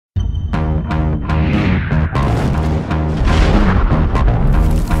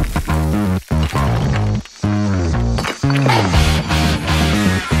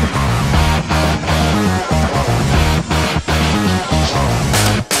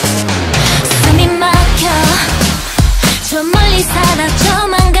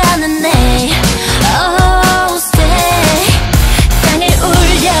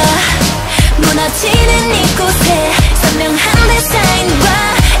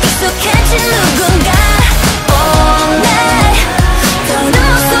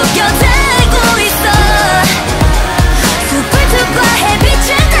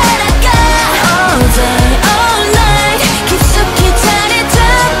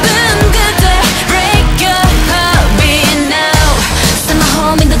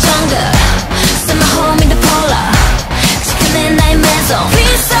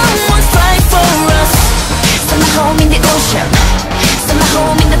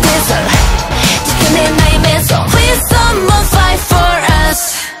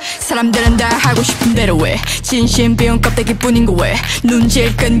사람들은 다 하고 싶은 대로 해. 진심 비운 껍데기뿐인 거 왜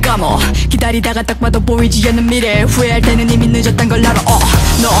눈질 끈 감어. 기다리다가 딱 봐도 보이지 않는 미래. 후회할 때는 이미 늦었단 걸 알아.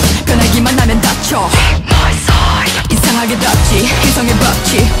 너 변하기만 하면 다쳐. 이상하게 덥지 이성의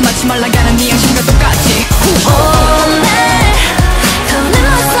법칙 마치 말라가는 네 양심과 똑같이. 오늘 더는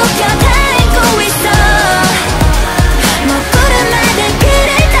속여달고 있어. 먹구름 말든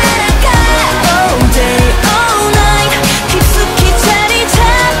그를 따라가. All day all night 깊숙이 자리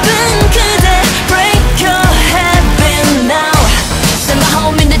잡은 그대. Break your habit now. Send my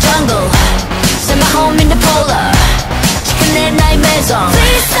home in the jungle. Send my home in the polar. 지켜내 나의 MAISON.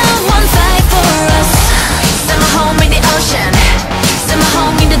 Please someone fight for us. Send my home in the ocean. Send my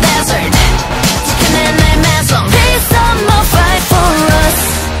home in the desert. 지켜내 나의 MAISON. Please someone fight for us.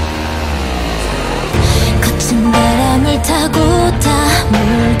 거친 바람을 타고 다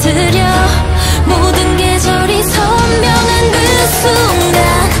물들여 모든 계절이 선명한 그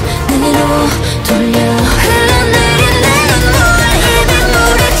순간으로 돌려 흘러내린 내 눈물 입에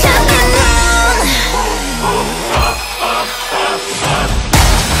물에 잠긴 눈.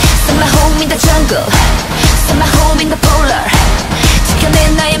 Send my home in the jungle. Send my home in the polar. 지켜내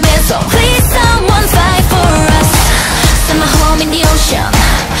나의 MAISON. Please someone fight for us. Send my home in the ocean.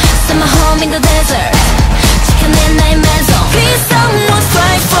 Send my home in the desert. 지켜내 나의 MAISON. Please someone fight.